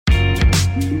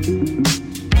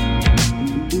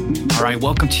All right,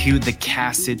 welcome to the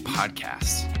Casted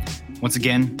podcast. Once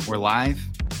again, we're live.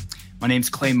 My name's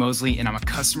Mosley, and I'm a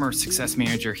customer success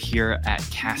manager here at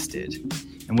Casted.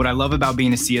 And what I love about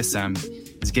being a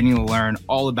CSM is getting to learn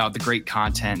all about the great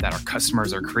content that our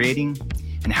customers are creating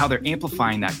and how they're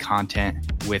amplifying that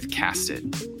content with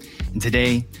Casted. And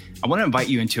today, I want to invite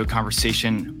you into a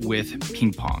conversation with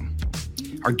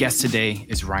PingPong. Our guest today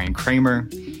is Ryan Cramer.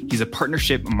 He's a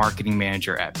partnership marketing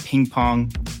manager at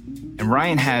PingPong. And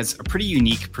Ryan has a pretty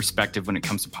unique perspective when it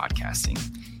comes to podcasting.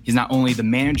 He's not only the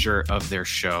manager of their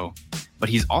show, but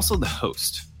he's also the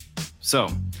host. So,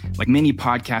 like many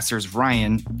podcasters,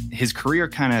 Ryan, his career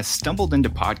kind of stumbled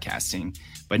into podcasting,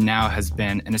 but now has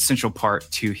been an essential part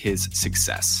to his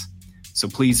success. So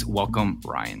please welcome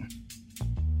Ryan.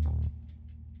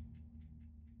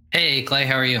 Hey, Clay,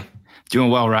 how are you? Doing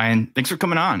well, Ryan. Thanks for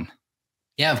coming on.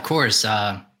 Yeah, of course.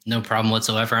 No problem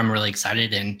whatsoever. I'm really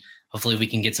excited, and hopefully we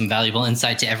can get some valuable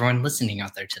insight to everyone listening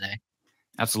out there today.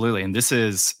 Absolutely. And this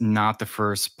is not the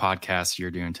first podcast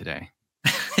you're doing today.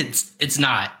 It's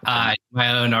not. My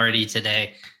own already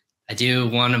today. I do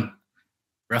one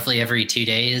roughly every 2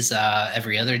 days,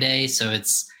 every other day. So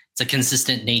it's a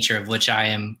consistent nature of which I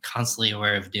am constantly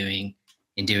aware of doing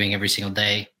every single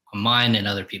day on mine and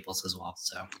other people's as well.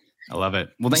 So I love it.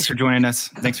 Well, thanks for joining us.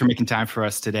 Thanks for making time for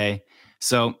us today.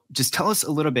 So just tell us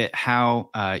a little bit how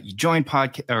you joined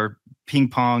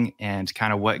PingPong and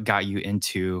kind of what got you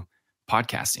into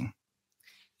podcasting.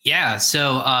 Yeah.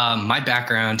 So my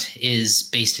background is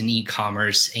based in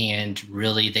e-commerce and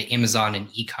really the Amazon and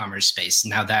e-commerce space.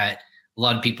 Now that a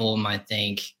lot of people might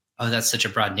think, oh, that's such a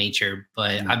broad nature,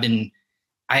 but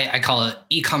I call it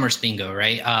e-commerce bingo,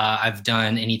 right? I've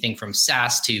done anything from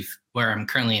SaaS to where I'm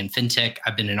currently in fintech.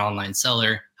 I've been an online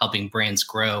seller, helping brands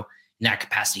grow in that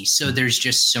capacity. So there's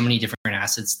just so many different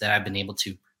assets that I've been able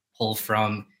to pull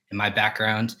from in my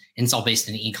background. And it's all based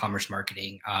in e-commerce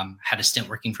marketing. Had a stint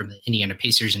working for the Indiana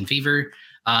Pacers and Fever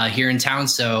here in town.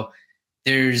 So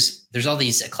there's all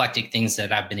these eclectic things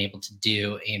that I've been able to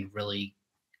do and really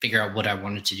figure out what I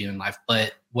wanted to do in life.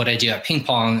 But what I do at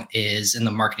PingPong is in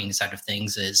the marketing side of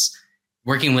things is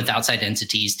working with outside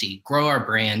entities to grow our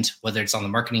brand, whether it's on the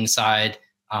marketing side,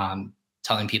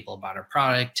 telling people about our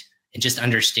product, and just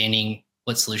understanding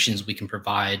what solutions we can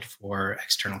provide for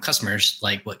external customers,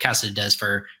 like what Casted does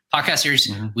for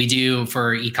podcasters, we do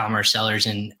for e-commerce sellers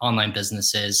and online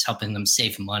businesses, helping them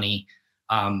save money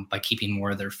by keeping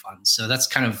more of their funds. So that's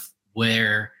kind of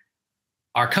where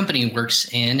our company works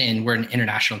in, and we're an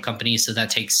international company. So that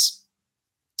takes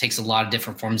a lot of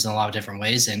different forms in a lot of different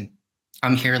ways. And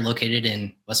I'm here located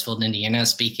in Westfield, Indiana,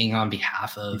 speaking on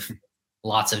behalf of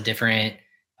lots of different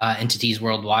entities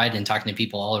worldwide and talking to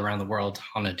people all around the world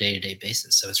on a day-to-day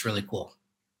basis. So it's really cool.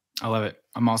 I love it.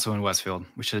 I'm also in Westfield.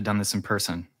 We should have done this in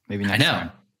person. Maybe next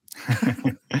time.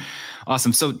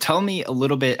 Awesome. So tell me a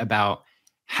little bit about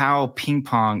how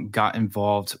PingPong got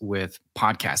involved with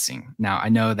podcasting. Now, I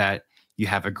know that you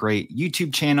have a great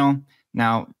YouTube channel.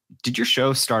 Now, did your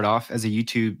show start off as a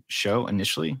YouTube show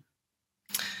initially?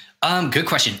 Good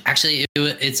question. Actually,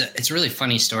 it's a really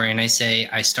funny story. And I say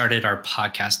I started our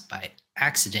podcast by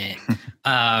accident.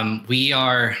 We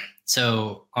are,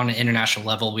 so on an international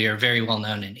level, we are very well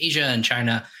known in Asia and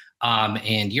China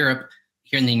and Europe.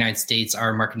 Here in the United States,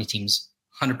 our marketing team's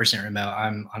 100% remote.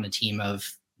 I'm on a team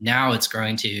of, now it's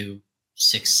growing to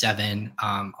 6, 7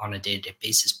 on a day-to-day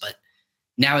basis. But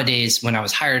nowadays, when I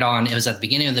was hired on, it was at the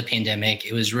beginning of the pandemic.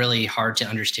 It was really hard to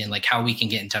understand like how we can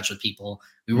get in touch with people.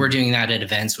 We were doing that at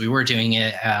events. We were doing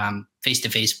it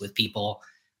face-to-face with people.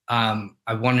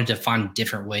 I wanted to find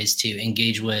different ways to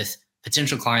engage with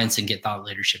potential clients and get thought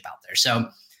leadership out there. So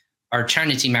our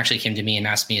China team actually came to me and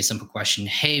asked me a simple question.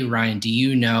 Hey, Ryan, do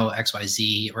you know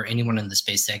XYZ or anyone in the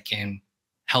space that can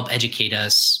help educate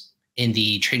us in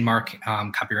the trademark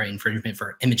copyright infringement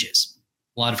for images?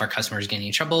 A lot of our customers are getting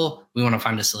in trouble. We want to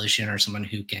find a solution or someone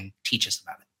who can teach us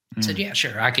about it. I said, yeah,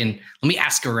 sure. Let me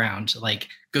ask around, like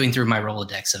going through my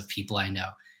Rolodex of people I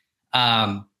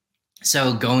know.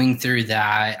 So going through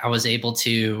that, I was able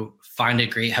to find a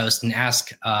great host and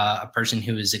ask a person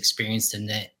who is experienced in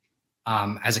it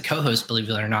as a co-host, believe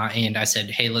it or not. And I said,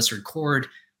 hey, let's record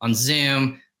on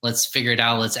Zoom. Let's figure it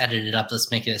out. Let's edit it up. Let's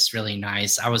make this really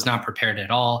nice. I was not prepared at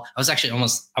all. I was actually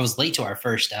I was late to our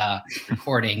first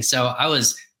recording. So I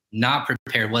was not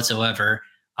prepared whatsoever.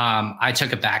 I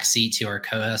took a back seat to our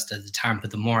co-host at the time,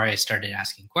 but the more I started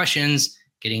asking questions,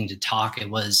 getting to talk, it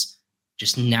was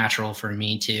just natural for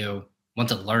me to want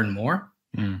to learn more.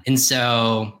 And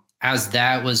so as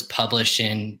that was published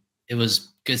and it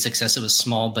was good success, it was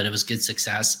small, but it was good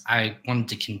success. I wanted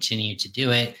to continue to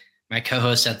do it. My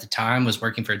co-host at the time was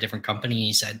working for a different company.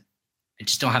 He said, I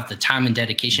just don't have the time and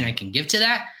dedication I can give to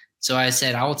that. So I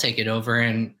said, I will take it over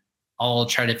and I'll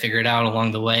try to figure it out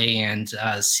along the way and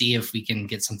see if we can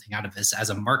get something out of this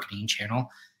as a marketing channel.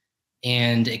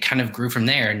 And it kind of grew from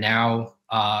there. Now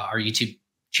our YouTube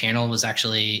channel was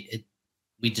actually,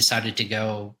 we decided to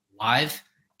go live.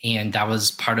 And that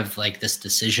was part of like this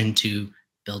decision to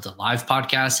build a live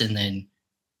podcast and then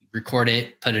record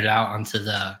it, put it out onto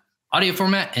the audio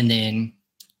format, and then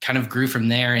kind of grew from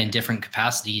there in different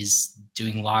capacities,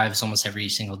 doing lives almost every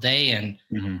single day. And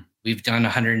we've done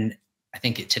 100, I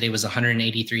think today was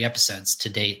 183 episodes to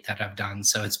date that I've done.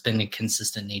 So it's been a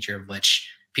consistent nature of which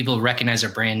people recognize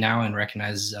our brand now and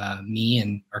recognize me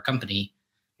and our company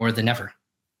more than ever.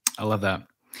 I love that.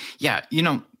 Yeah. You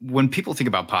know, when people think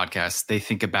about podcasts, they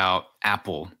think about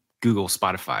Apple, Google,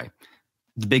 Spotify,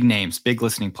 the big names, big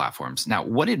listening platforms. Now,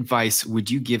 what advice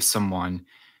would you give someone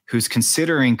who's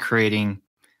considering creating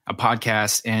a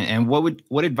podcast, and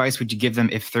what advice would you give them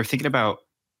if they're thinking about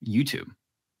YouTube?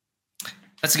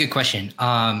 That's a good question.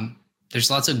 There's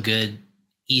lots of good,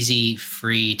 easy,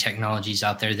 free technologies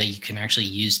out there that you can actually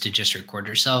use to just record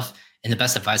yourself. And the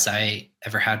best advice I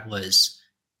ever had was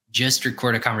just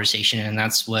record a conversation. And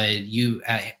that's what you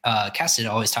at Casted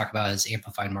always talk about as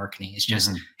amplified marketing. Is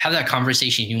just have that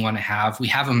conversation you want to have. We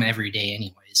have them every day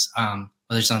anyways,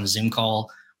 whether it's on a Zoom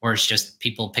call or it's just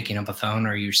people picking up a phone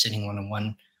or you're sitting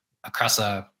one-on-one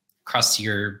across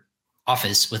your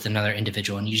office with another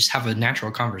individual, and you just have a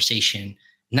natural conversation.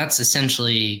 And that's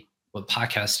essentially what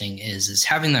podcasting is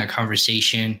having that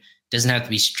conversation. Doesn't have to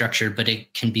be structured, but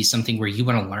it can be something where you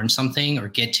want to learn something or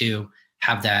get to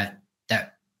have that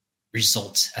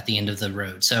result at the end of the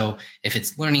road. So if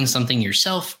it's learning something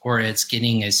yourself, or it's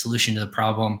getting a solution to the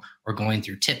problem, or going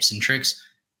through tips and tricks,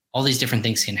 all these different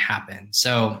things can happen.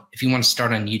 So if you want to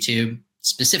start on YouTube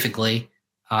specifically,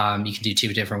 you can do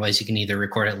two different ways. You can either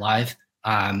record it live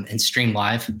and stream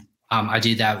live. I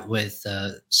do that with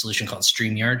a solution called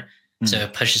StreamYard. So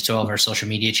it pushes to all of our social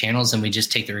media channels, and we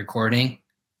just take the recording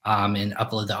and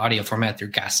upload the audio format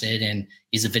through Casted and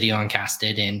use the video on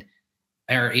Casted, and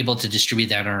are able to distribute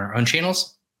that on our own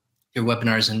channels through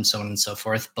webinars and so on and so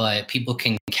forth. But people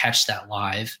can catch that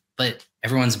live, but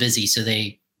everyone's busy, so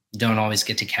they don't always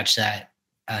get to catch that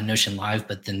Notion live,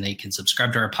 but then they can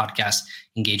subscribe to our podcast,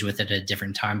 engage with it at a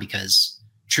different time, because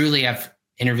truly I've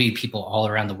interviewed people all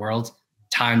around the world.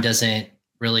 Time doesn't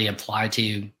really apply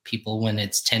to people when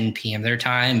it's 10 p.m. their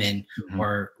time and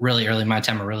or really early my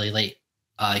time or really late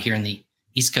here in the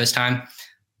East Coast time.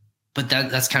 But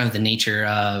that's kind of the nature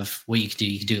of what you can do.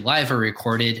 You can do it live or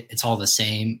recorded. It's all the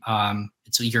same.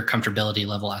 It's your comfortability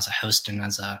level as a host and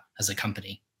as a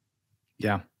company.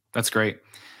 Yeah, that's great.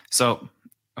 So,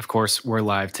 of course, we're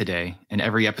live today, and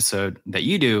every episode that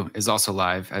you do is also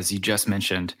live, as you just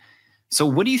mentioned. So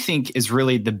what do you think is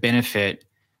really the benefit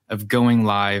of going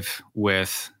live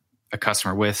with a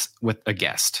customer, with a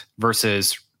guest,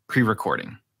 versus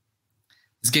pre-recording?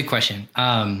 It's a good question.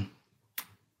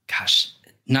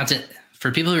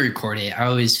 For people who record it, I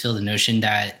always feel the notion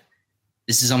that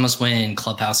this is almost when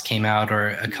Clubhouse came out,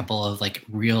 or a couple of like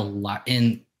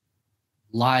in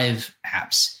live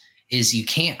apps, is you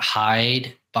can't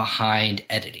hide behind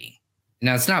editing.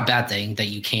 Now, it's not a bad thing that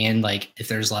you can, like if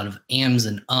there's a lot of ams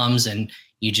and ums and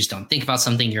you just don't think about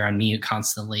something, you're on mute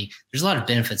constantly. There's a lot of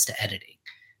benefits to editing.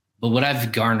 But what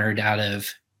I've garnered out of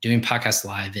doing podcast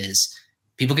live is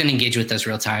people can engage with us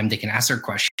real time. They can ask their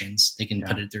questions. They can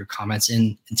put it through comments,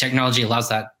 and technology allows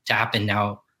that to happen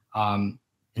now.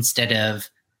 Instead of,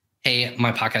 hey,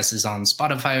 my podcast is on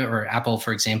Spotify or Apple,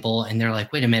 for example, and they're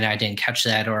like, wait a minute, I didn't catch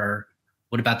that. Or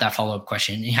what about that follow-up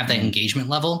question? And you have that engagement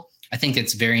level. I think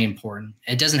it's very important.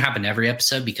 It doesn't happen every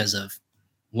episode because of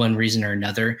one reason or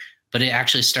another, but it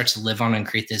actually starts to live on and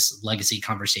create this legacy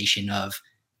conversation of,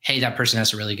 hey, that person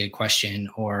has a really good question,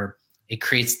 or it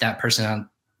creates that person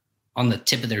on the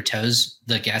tip of their toes,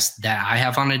 the guest that I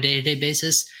have on a day-to-day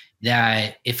basis,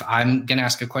 that if I'm going to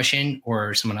ask a question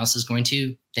or someone else is going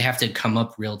to, they have to come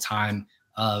up real time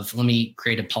of, let me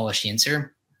create a polished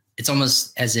answer. It's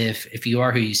almost as if you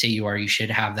are who you say you are, you should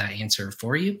have that answer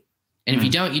for you. And if you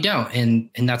don't, you don't.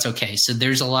 And that's okay. So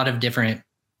there's a lot of different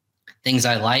things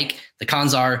I like. The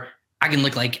cons are I can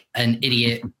look like an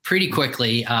idiot pretty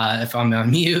quickly if I'm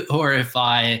on mute, or if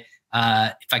I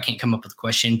can't come up with a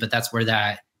question. But that's where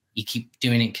that you keep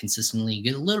doing it consistently, you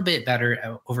get a little bit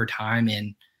better over time.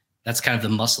 And that's kind of the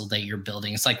muscle that you're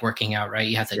building. It's like working out, right?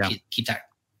 You have to keep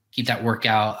that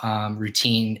workout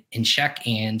routine in check,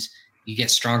 and you get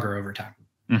stronger over time.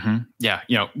 Yeah.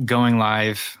 Going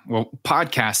live,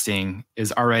 podcasting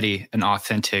is already an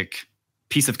authentic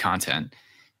piece of content.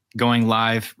 Going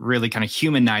live really kind of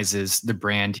humanizes the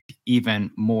brand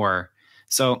even more.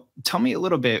 So tell me a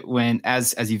little bit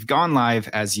as you've gone live,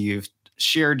 as you've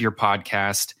shared your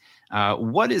podcast,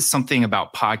 what is something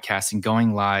about podcasting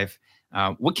going live?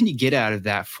 What can you get out of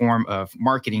that form of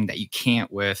marketing that you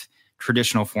can't with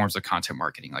traditional forms of content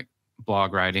marketing, like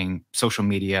blog writing, social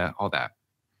media, all that?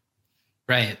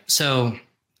 Right. So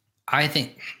I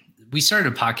think we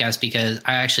started a podcast because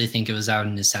I actually think it was out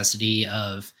of necessity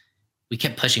of we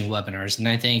kept pushing webinars. And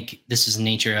I think this is the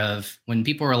nature of when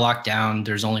people were locked down,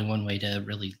 there's only one way to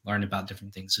really learn about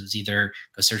different things. It was either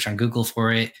go search on Google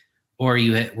for it, or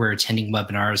you were attending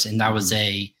webinars, and that was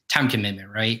a time commitment,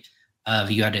 right?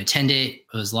 You had to attend it. It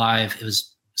was live. It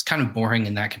was kind of boring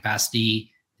in that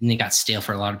capacity, and they got stale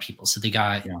for a lot of people. So they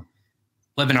got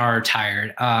webinar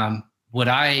tired. What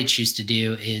I choose to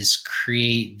do is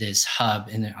create this hub,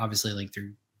 and then obviously like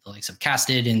through the likes of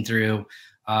Casted and through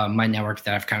my network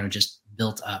that I've kind of just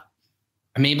built up.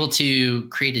 I'm able to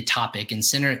create a topic and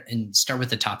start with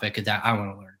the topic that I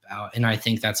want to learn about. And I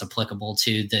think that's applicable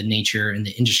to the nature and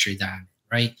the industry that I'm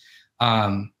in,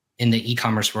 right? In the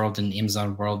e-commerce world and the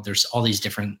Amazon world, there's all these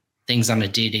different things on a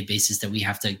day-to-day basis that we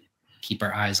have to keep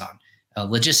our eyes on.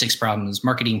 Logistics problems,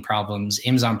 marketing problems,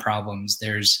 Amazon problems.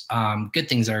 There's good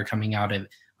things that are coming out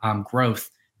of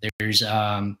growth. There's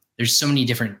so many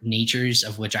different natures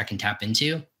of which I can tap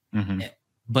into. Mm-hmm.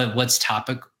 But what's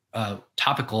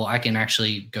topical, I can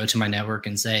actually go to my network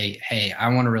and say, hey, I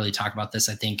want to really talk about this.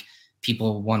 I think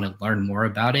people want to learn more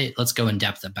about it. Let's go in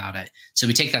depth about it. So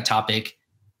we take that topic,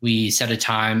 we set a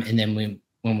time, and then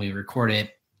when we record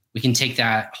it, we can take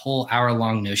that whole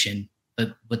hour-long notion.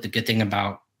 But what the good thing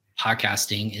about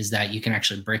podcasting is that you can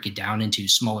actually break it down into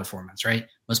smaller formats, right?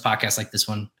 Most podcasts like this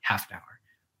one, half an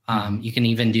hour. You can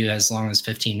even do as long as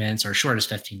 15 minutes or short as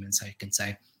 15 minutes, I can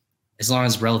say. As long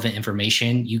as relevant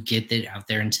information, you get it out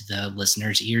there into the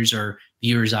listener's ears or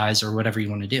viewer's eyes or whatever you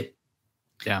want to do.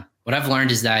 Yeah. What I've learned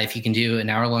is that if you can do an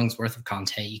hour long's worth of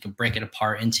content, you can break it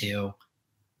apart into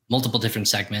multiple different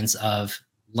segments of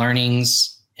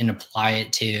learnings and apply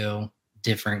it to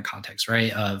different contexts,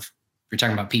 right? If you're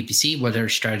talking about PPC, what are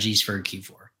strategies for a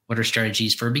Q4? What are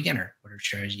strategies for a beginner? What are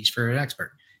strategies for an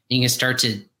expert? And you can start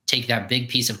to take that big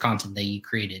piece of content that you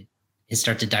created and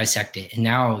start to dissect it. And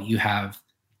now you have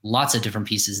lots of different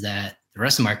pieces that the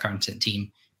rest of my content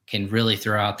team can really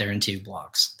throw out there into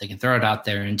blogs. They can throw it out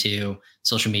there into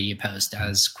social media posts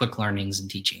as quick learnings and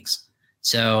teachings.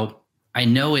 So I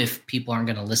know if people aren't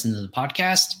going to listen to the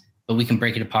podcast, but we can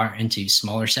break it apart into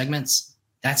smaller segments.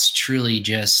 That's truly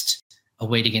just a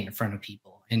way to get in front of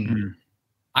people. And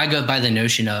I go by the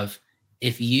notion of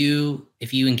if you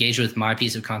engage with my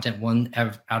piece of content, one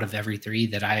out of every three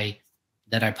that I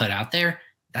put out there,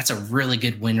 that's a really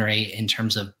good win rate in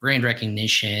terms of brand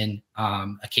recognition, a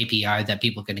KPI that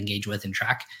people can engage with and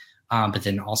track. But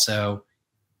then also,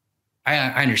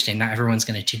 I understand not everyone's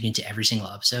going to tune into every single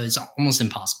episode. It's almost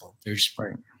impossible.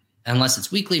 Unless it's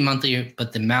weekly, monthly,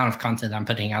 but the amount of content I'm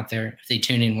putting out there, if they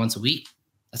tune in once a week,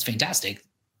 that's fantastic.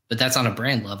 But that's on a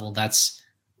brand level. That's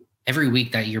every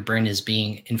week that your brand is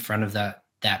being in front of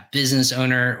that business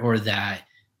owner or that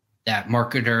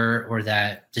marketer or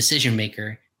that decision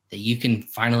maker that you can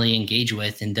finally engage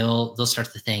with, and they'll start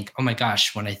to think, oh my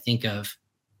gosh, when I think of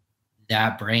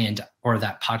that brand or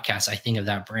that podcast, I think of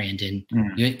that brand. And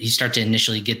you start to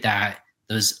initially get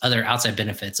those other outside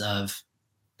benefits of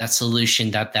that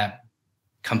solution that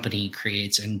company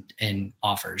creates and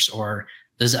offers, or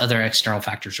those other external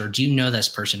factors, or do you know this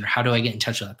person, or how do I get in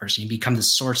touch with that person? You become the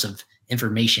source of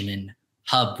information and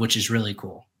hub, which is really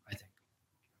cool, I think.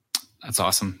 That's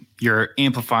awesome. You're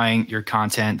amplifying your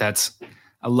content.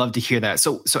 I love to hear that.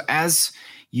 So as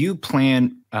you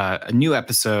plan a new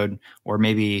episode, or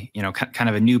maybe kind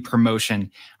of a new promotion,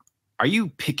 are you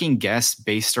picking guests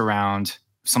based around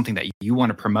something that you want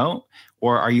to promote,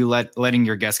 or are you letting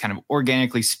your guests kind of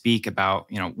organically speak about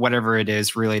whatever it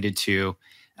is related to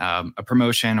a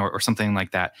promotion or something like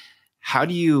that? How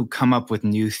do you come up with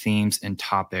new themes and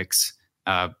topics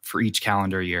for each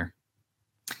calendar year?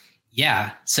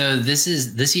 Yeah, so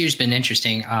this year's been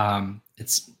interesting.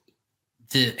 It's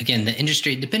the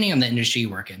industry, depending on the industry you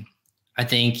work in, I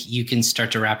think you can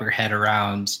start to wrap your head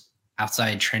around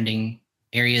outside trending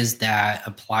areas that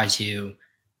apply to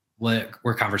where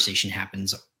conversation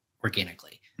happens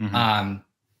organically. Mm-hmm.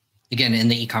 Again, in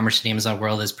the e-commerce and Amazon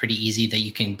world, it's pretty easy that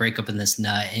you can break open this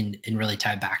nut and really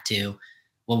tie back to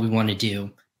what we want to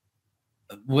do.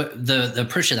 What the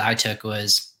approach that I took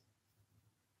was,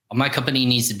 my company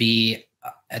needs to be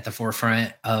at the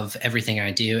forefront of everything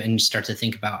I do and start to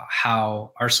think about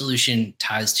how our solution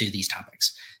ties to these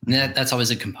topics. And that's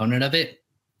always a component of it.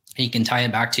 And you can tie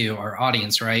it back to our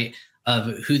audience, right?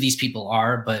 Of who these people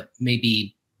are, but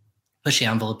maybe push the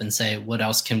envelope and say, what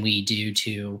else can we do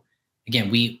to, again,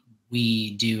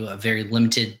 we do a very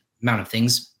limited amount of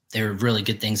things. They're really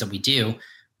good things that we do,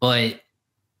 but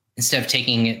instead of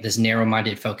taking this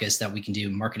narrow-minded focus that we can do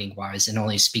marketing-wise and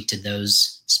only speak to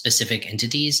those specific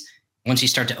entities, once you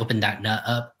start to open that nut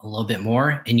up a little bit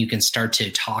more, and you can start to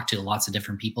talk to lots of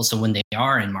different people. So when they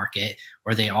are in market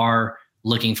or they are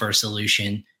looking for a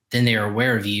solution, then they are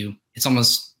aware of you. It's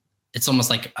almost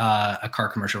like a car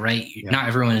commercial, right? Yeah. Not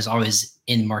everyone is always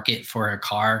in market for a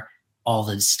car all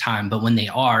this time, but when they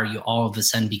are, you all of a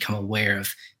sudden become aware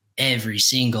of every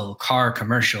single car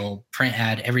commercial, print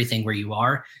ad, everything where you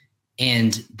are.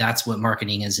 And that's what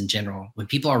marketing is in general. When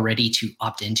people are ready to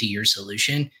opt into your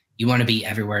solution, you want to be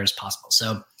everywhere as possible.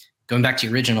 So going back to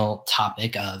your original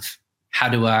topic of how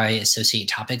do I associate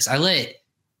topics,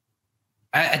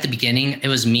 at the beginning, it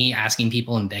was me asking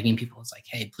people and begging people. It's like,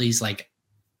 hey, please, like,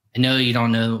 I know you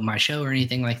don't know my show or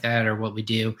anything like that or what we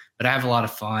do, but I have a lot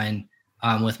of fun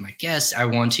with my guests. I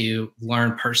want to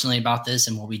learn personally about this.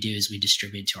 And what we do is we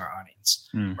distribute to our audience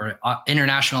or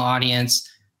international audience.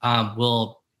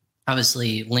 We'll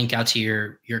obviously link out to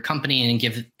your company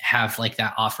and have like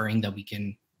that offering that we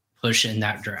can push in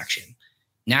that direction.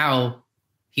 Now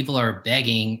people are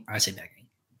begging,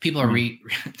 people are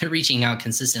they're reaching out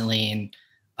consistently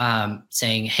and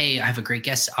saying, hey, I have a great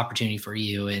guest opportunity for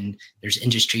you. And there's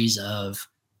industries of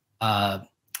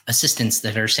assistants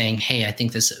that are saying, hey, I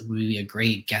think this would be a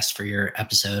great guest for your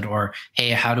episode. Or,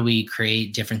 hey, how do we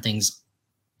create different things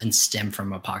and stem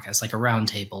from a podcast, like a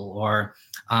roundtable or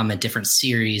a different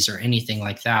series or anything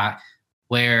like that,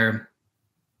 where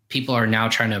people are now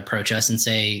trying to approach us and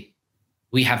say,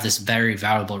 we have this very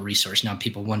valuable resource now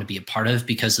people want to be a part of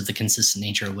because of the consistent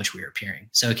nature of which we are appearing.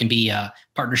 So it can be a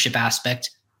partnership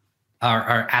aspect or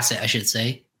asset, I should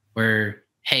say, where,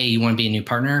 hey, you want to be a new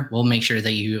partner? We'll make sure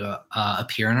that you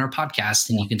appear on our podcast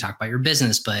and you can talk about your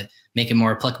business, but make it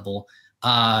more applicable.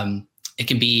 It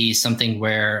can be something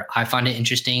where I find it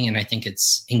interesting and I think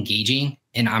it's engaging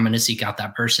and I'm going to seek out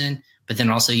that person. But then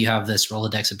also you have this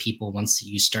Rolodex of people once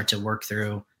you start to work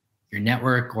through your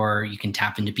network, or you can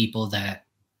tap into people that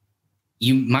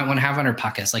you might want to have on our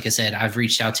podcast. Like I said, I've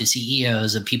reached out to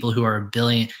CEOs of people who own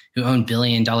 $1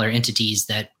 billion entities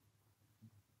that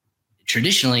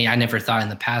traditionally I never thought in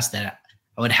the past that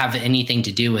I would have anything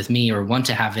to do with me or want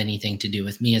to have anything to do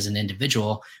with me as an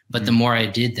individual. But the more I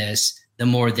did this, the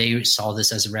more they saw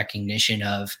this as a recognition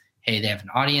of, hey, they have an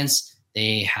audience,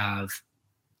 they have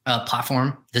a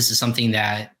platform. This is something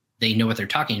that they know what they're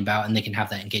talking about and they can have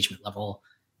that engagement level.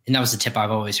 And that was the tip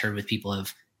I've always heard with people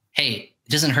of, hey,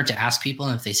 it doesn't hurt to ask people.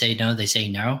 And if they say no, they say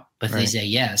no. But if they say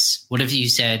yes, what if you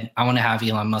said, I want to have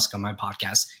Elon Musk on my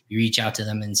podcast? You reach out to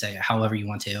them and say, however you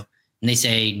want to. And they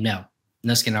say no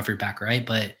skin off your back, right?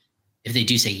 But if they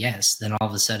do say yes, then all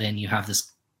of a sudden you have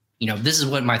this, this is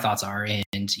what my thoughts are.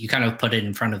 And you kind of put it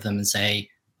in front of them and say,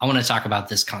 I want to talk about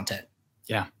this content.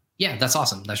 Yeah, that's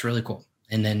awesome. That's really cool.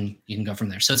 And then you can go from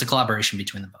there. So it's a collaboration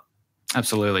between them both.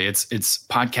 Absolutely. It's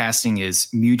podcasting is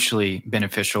mutually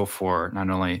beneficial for not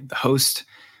only the host,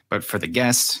 but for the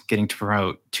guest, getting to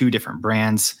promote two different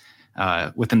brands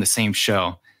within the same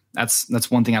show.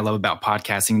 That's one thing I love about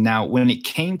podcasting. Now, when it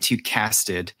came to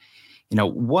Casted,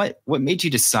 what made you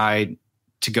decide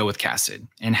to go with Casted,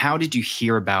 and how did you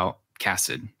hear about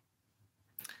Casted?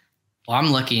 Well,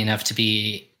 I'm lucky enough to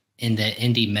be in the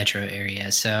Indy metro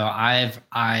area. So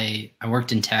I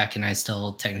worked in tech and I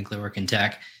still technically work in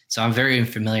tech. So I'm very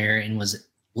familiar and was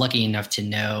lucky enough to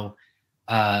know,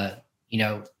 the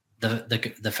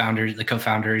founders, the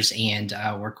co-founders, and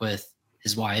work with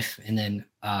his wife. And then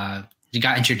he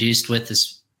got introduced with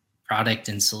this product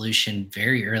and solution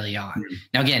very early on. Mm-hmm.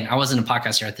 Now, again, I wasn't a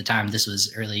podcaster at the time. This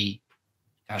was late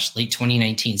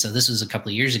 2019. So this was a couple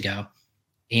of years ago.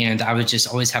 And I would just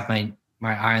always have my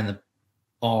eye on the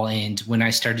ball. And when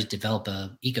I started to develop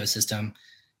a ecosystem,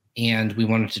 and we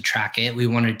wanted to track it, we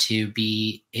wanted to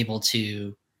be able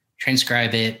to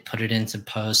transcribe it, put it into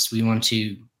posts. We wanted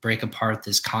to break apart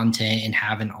this content and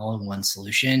have an all-in-one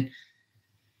solution.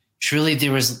 Truly,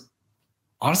 there was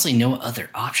honestly no other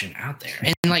option out there.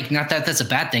 And not that that's a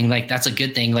bad thing. That's a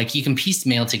good thing. You can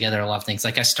piecemeal together a lot of things.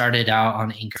 I started out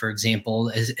on Anchor, for example.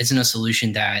 It's in a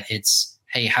solution that it's,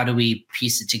 hey, how do we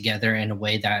piece it together in a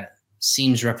way that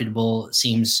seems reputable,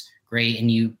 seems great,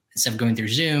 and you, instead of going through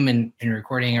Zoom and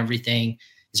recording everything,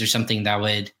 is there something that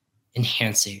would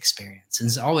enhance the experience? And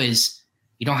it's always,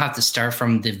 you don't have to start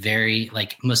from the very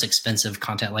most expensive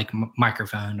content like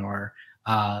microphone or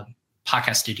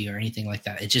podcast studio or anything like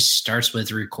that. It just starts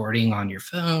with recording on your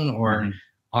phone or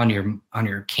on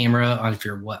your camera of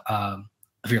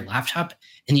your laptop,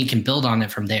 and you can build on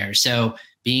it from there. So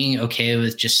being okay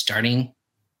with just starting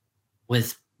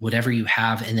with whatever you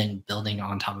have and then building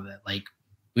on top of it. Like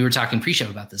we were talking pre-show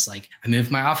about this. Like I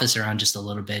moved my office around just a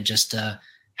little bit just to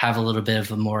have a little bit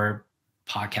of a more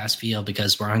podcast feel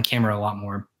because we're on camera a lot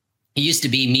more. It used to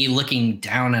be me looking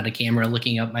down at a camera,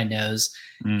 looking up my nose.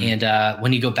 And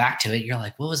when you go back to it, you're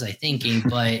like, what was I thinking?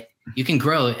 But you can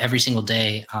grow every single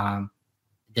day,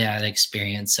 that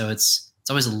experience. So it's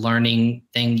always a learning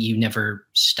thing. You never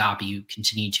stop. You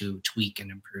continue to tweak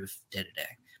and improve day to day.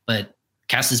 But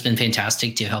Cast has been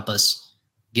fantastic to help us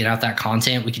get out that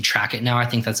content. We can track it now. I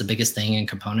think that's the biggest thing in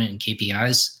component and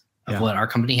KPIs of what our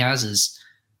company has is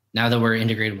now that we're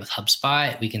integrated with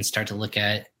HubSpot, we can start to look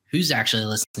at who's actually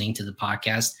listening to the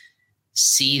podcast,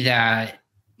 see that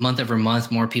month over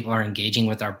month, more people are engaging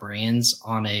with our brands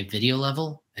on a video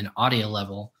level, an audio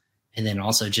level, and then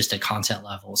also just a content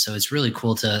level. So it's really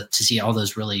cool to see all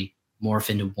those really morph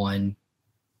into one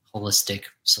holistic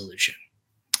solution.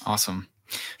 Awesome.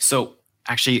 So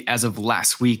actually, as of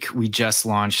last week, we just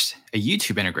launched a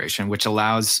YouTube integration, which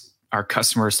allows our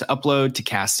customers to upload to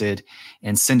Casted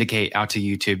and syndicate out to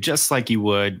YouTube, just like you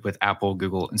would with Apple,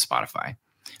 Google, and Spotify. Nice.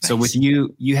 So with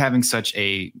you having such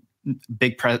a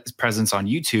big presence on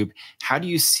YouTube, how do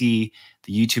you see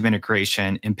the YouTube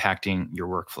integration impacting your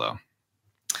workflow?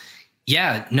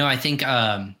 Yeah, no, I think,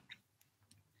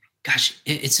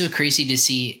 it's so crazy to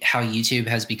see how YouTube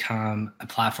has become a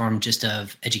platform just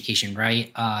of education,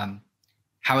 right?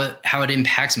 How it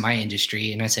impacts my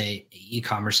industry, and I say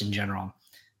e-commerce in general,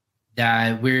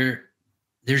 that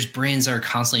there's brands that are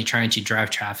constantly trying to drive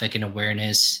traffic and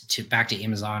awareness back to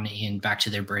Amazon and back to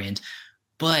their brand.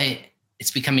 But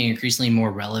it's becoming increasingly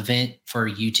more relevant for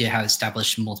you to have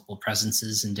established multiple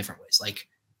presences in different ways. Like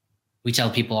we tell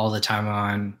people all the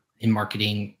time in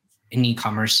marketing, in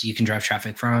e-commerce, you can drive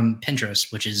traffic from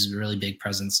Pinterest, which is a really big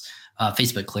presence,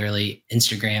 Facebook, clearly,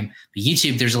 Instagram, but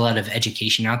YouTube, there's a lot of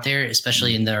education out there,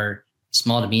 especially in their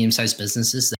small to medium-sized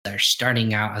businesses that are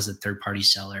starting out as a third-party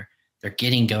seller. They're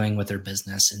getting going with their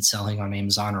business and selling on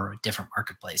Amazon or a different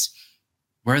marketplace.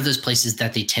 Where are those places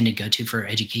that they tend to go to for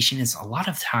education? Is a lot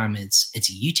of time it's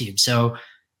YouTube. So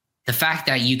the fact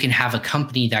that you can have a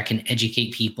company that can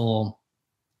educate people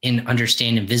and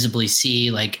understand and visibly see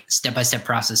like step-by-step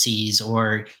processes,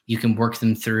 or you can work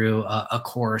them through a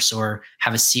course or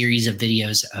have a series of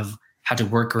videos of how to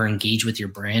work or engage with your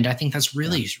brand. I think that's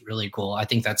really, really cool. I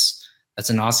think that's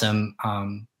an awesome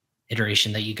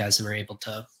iteration that you guys were able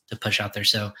to push out there.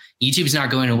 So YouTube's not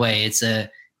going away.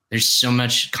 There's so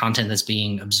much content that's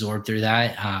being absorbed through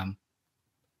that.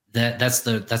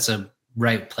 That's a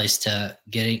right place to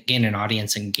gain an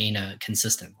audience and gain a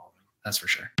consistent following. That's for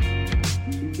sure.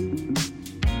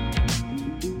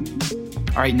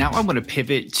 All right, now I want to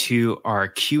pivot to our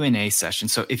Q&A session.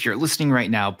 So if you're listening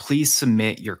right now, please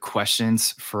submit your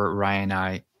questions for Ryan and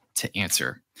I to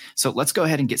answer. So let's go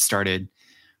ahead and get started.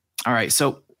 All right,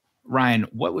 so Ryan,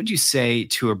 what would you say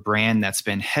to a brand that's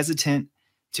been hesitant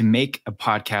to make a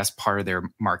podcast part of their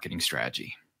marketing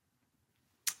strategy?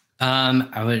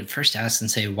 I would first ask and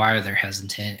say, why are they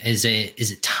hesitant? Is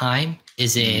it time?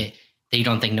 Is it they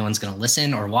don't think no one's going to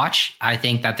listen or watch? I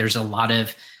think that there's a lot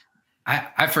of,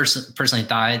 I personally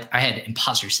thought I had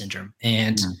imposter syndrome.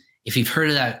 And if you've heard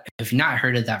of that, if you've not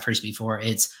heard of that first before,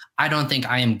 it's, I don't think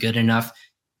I am good enough,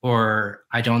 or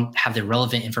I don't have the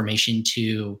relevant information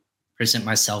to present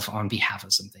myself on behalf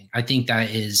of something. I think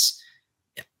that is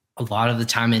a lot of the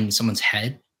time in someone's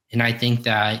head. And I think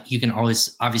that you can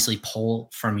always obviously pull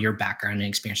from your background and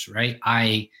experience, right?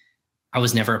 I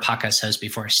was never a podcast host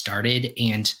before I started.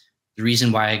 And the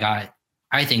reason why I got,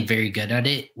 I think, very good at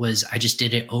it was I just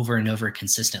did it over and over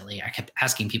consistently. I kept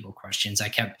asking people questions.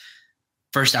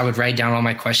 First I would write down all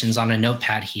my questions on a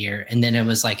notepad here. And then it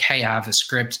was like, hey, I have a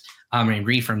script and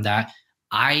read from that.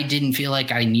 I didn't feel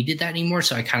like I needed that anymore.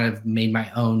 So I kind of made my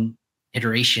own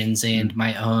iterations and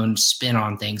my own spin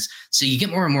on things. So you get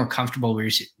more and more comfortable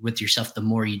with yourself the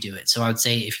more you do it. So I would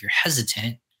say if you're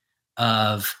hesitant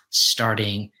of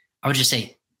starting, I would just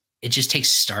say it just takes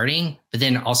starting, but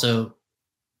then also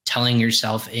telling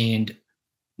yourself and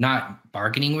not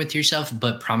bargaining with yourself,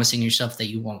 but promising yourself that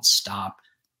you won't stop.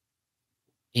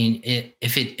 And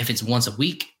if it's once a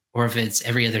week, or if it's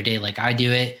every other day like I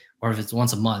do it, or if it's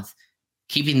once a month,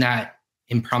 keeping that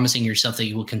and promising yourself that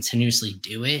you will continuously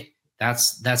do it,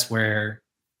 that's where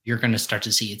you're going to start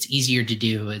to see it's easier to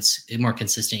do. It's more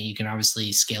consistent. You can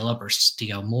obviously scale up or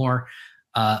scale more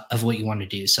of what you want to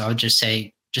do. So I would just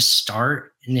say, just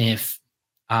start. And if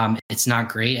it's not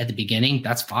great at the beginning,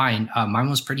 that's fine. Mine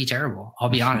was pretty terrible, I'll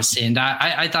be honest. And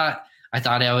I thought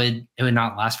it would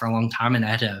not last for a long time, and I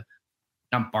had to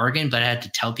not bargain, but I had to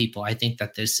tell people, I think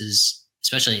that this is,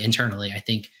 especially internally, I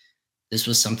think this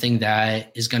was something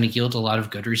that is going to yield a lot of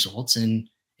good results, and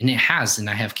it has, and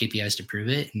I have KPIs to prove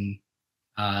it, and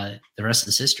the rest of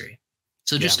this history.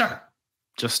 So just start.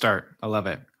 Just start. I love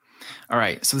it. All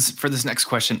right. So for this next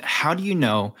question, how do you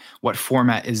know what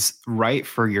format is right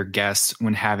for your guests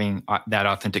when having that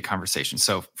authentic conversation?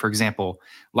 So for example,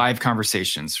 live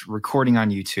conversations, recording on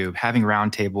YouTube, having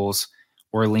roundtables,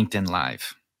 or LinkedIn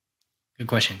Live? Good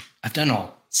question. I've done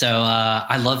all. So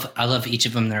I love each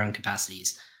of them in their own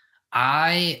capacities.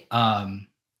 I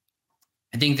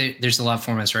think that there's a lot of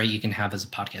formats, right? You can have as a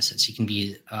podcast. So you can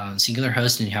be a singular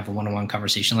host and you have a one-on-one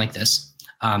conversation like this.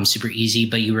 Super easy,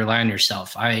 but you rely on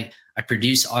yourself. I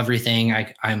produce everything.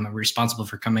 I'm responsible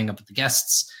for coming up with the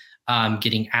guests,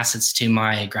 getting assets to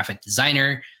my graphic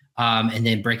designer, and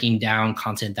then breaking down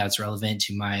content that's relevant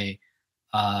to my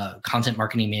content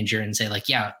marketing manager and say like,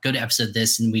 yeah, go to episode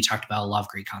this. And we talked about a lot of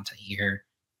great content here.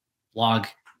 Blog,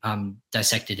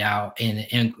 dissect it out,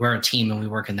 and we're a team and we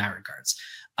work in that regards.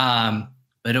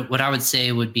 But what I would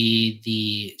say would be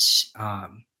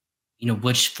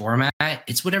which format,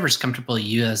 it's whatever's comfortable to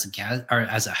you as a guest or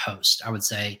as a host. I would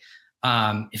say,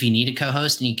 if you need a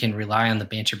co-host and you can rely on the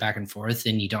banter back and forth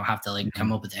and you don't have to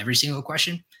come up with every single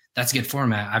question, that's a good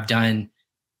format. I've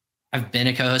been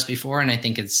a co-host before and I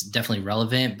think it's definitely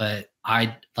relevant, but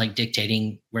I like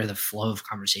dictating where the flow of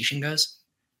conversation goes.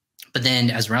 But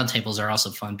then as roundtables are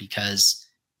also fun because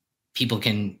people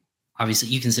can, obviously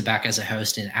you can sit back as a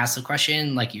host and ask the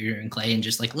question like you're in Clay and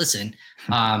just like listen.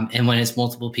 And when it's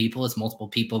multiple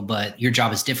people, but your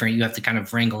job is different. You have to kind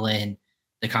of wrangle in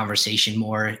the conversation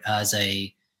more as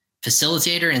a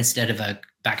facilitator instead of a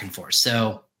back and forth.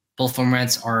 So both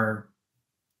formats are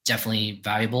definitely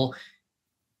valuable.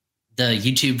 The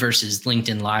YouTube versus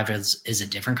LinkedIn Live is a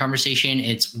different conversation.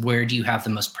 It's where do you have the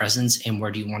most presence and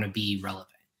where do you want to be relevant?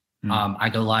 I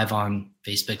go live on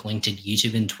Facebook, LinkedIn,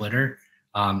 YouTube, and Twitter.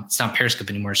 It's not Periscope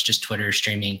anymore. It's just Twitter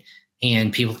streaming,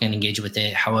 and people can engage with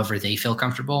it however they feel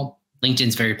comfortable.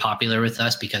 LinkedIn's very popular with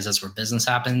us because that's where business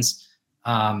happens.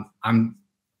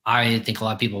 I think a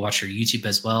lot of people watch our YouTube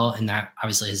as well, and that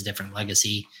obviously has a different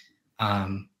legacy.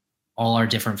 All are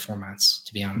different formats,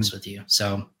 to be honest with you.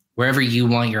 So wherever you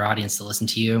want your audience to listen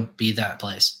to you, be that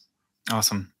place.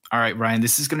 Awesome. All right, Ryan,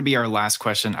 this is going to be our last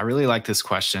question. I really like this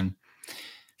question.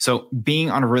 So being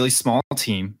on a really small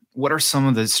team, what are some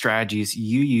of the strategies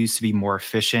you use to be more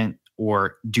efficient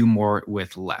or do more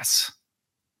with less?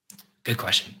 Good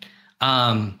question.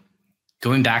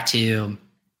 Going back to,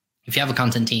 if you have a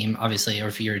content team, obviously, or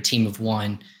if you're a team of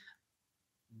one,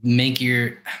 make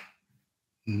your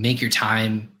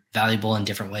time valuable in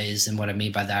different ways. And what I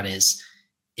mean by that is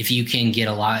if you can get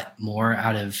a lot more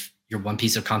out of your one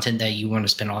piece of content that you want to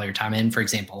spend all your time in. For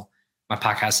example, my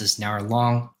podcast is an hour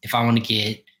long. If I want to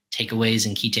get takeaways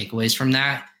and key takeaways from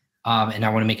that, and I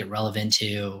want to make it relevant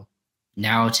to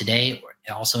now, today, or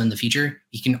also in the future,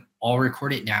 you can all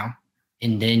record it now.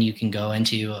 And then you can go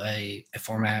into a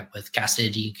format with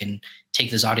Casted. You can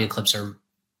take those audio clips or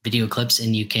video clips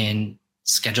and you can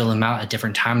schedule them out at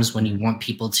different times when you want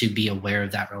people to be aware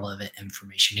of that relevant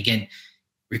information. Again,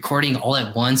 recording all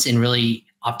at once and really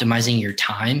optimizing your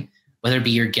time, whether it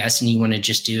be your guest and you want to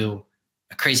just do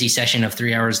a crazy session of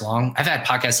 3 hours long. I've had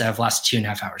podcasts that have lasted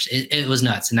 2.5 hours. It was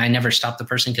nuts. And I never stopped the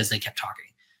person because they kept talking.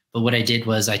 But what I did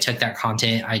was I took that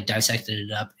content, I dissected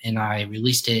it up, and I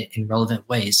released it in relevant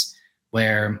ways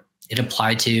where it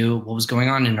applied to what was going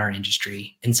on in our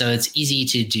industry. And so it's easy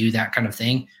to do that kind of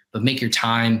thing, but make your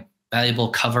time valuable,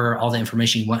 cover all the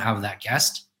information you want out of that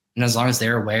guest. And as long as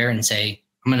they're aware and say,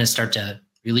 I'm going to start to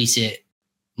release it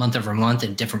month over month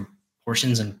in different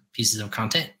portions and pieces of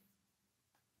content,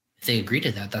 if they agree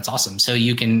to that, that's awesome. So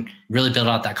you can really build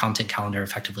out that content calendar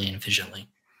effectively and efficiently.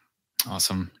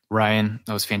 Awesome. Ryan,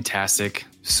 that was fantastic.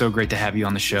 So great to have you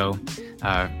on the show.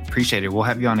 Appreciate it. We'll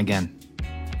have you on again.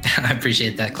 I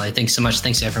appreciate that, Clay. Thanks so much.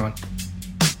 Thanks to everyone.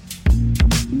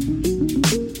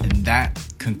 And that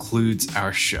concludes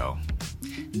our show.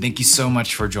 Thank you so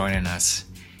much for joining us.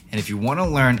 And if you want to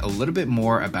learn a little bit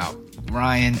more about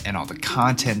Ryan and all the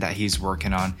content that he's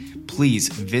working on, please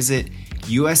visit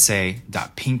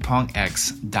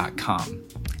usa.pingpongx.com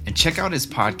and check out his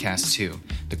podcast too,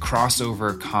 the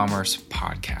Crossover Commerce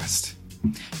Podcast.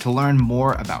 To learn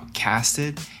more about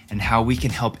Casted and how we can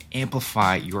help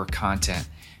amplify your content,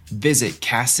 visit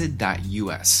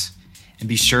casted.us. And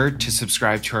be sure to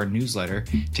subscribe to our newsletter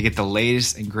to get the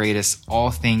latest and greatest all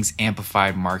things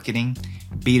amplified marketing,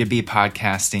 B2B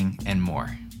podcasting, and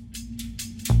more.